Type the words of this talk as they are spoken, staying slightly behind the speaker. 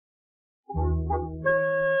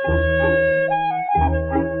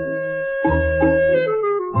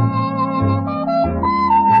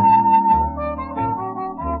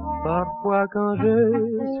Parfois quand je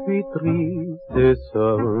suis triste et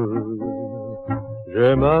seul,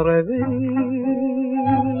 je me réveille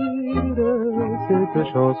de cette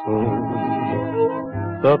chanson.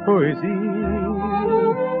 Sa poésie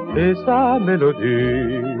et sa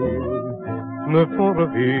mélodie me font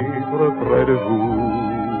revivre près de vous.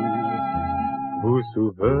 Vous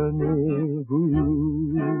souvenez-vous,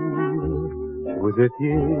 vous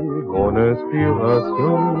étiez mon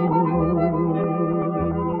inspiration.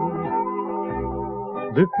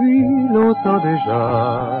 Depuis longtemps déjà,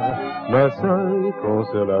 ma seule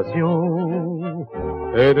consolation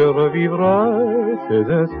est de revivre ces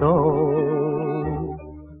instants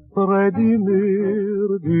près du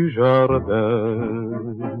mur du jardin,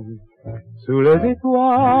 sous les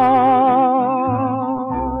étoiles,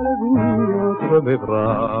 vous entre mes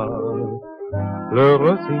bras, le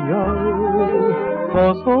rossignol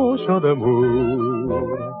dans son chant d'amour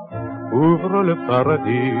ouvre le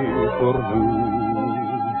paradis pour nous.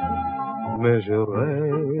 Mais je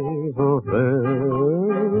rêve en vain,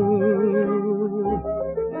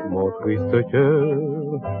 mon triste cœur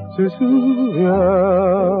se souvient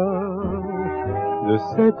de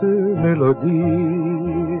cette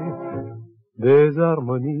mélodie, des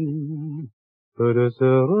harmonies de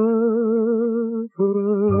ce refrain.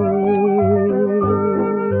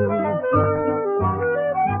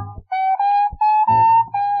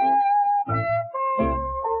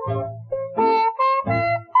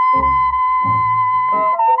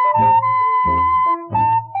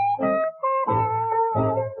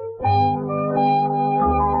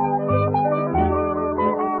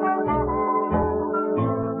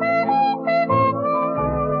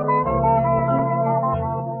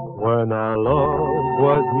 When our love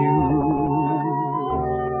was new,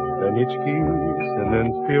 and each kiss an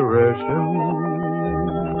inspiration.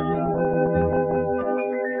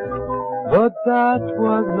 But that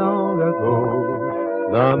was long ago.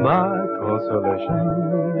 Now my consolation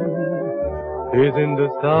is in the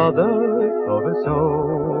stardust of a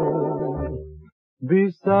song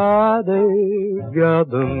beside a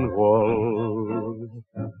garden wall.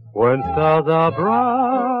 When stars are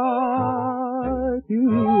bright,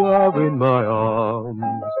 you are in my arms.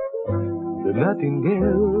 The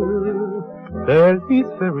nightingale tells his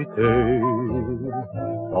fairy tale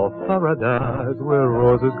of paradise where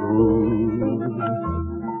roses grew.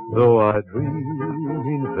 Though I dream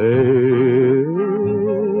in vain,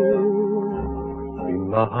 in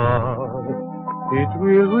my heart it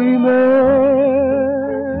will remain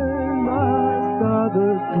my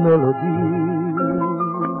stardust melody.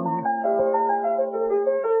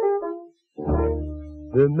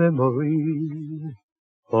 The memory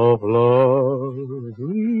of love's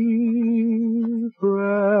dream.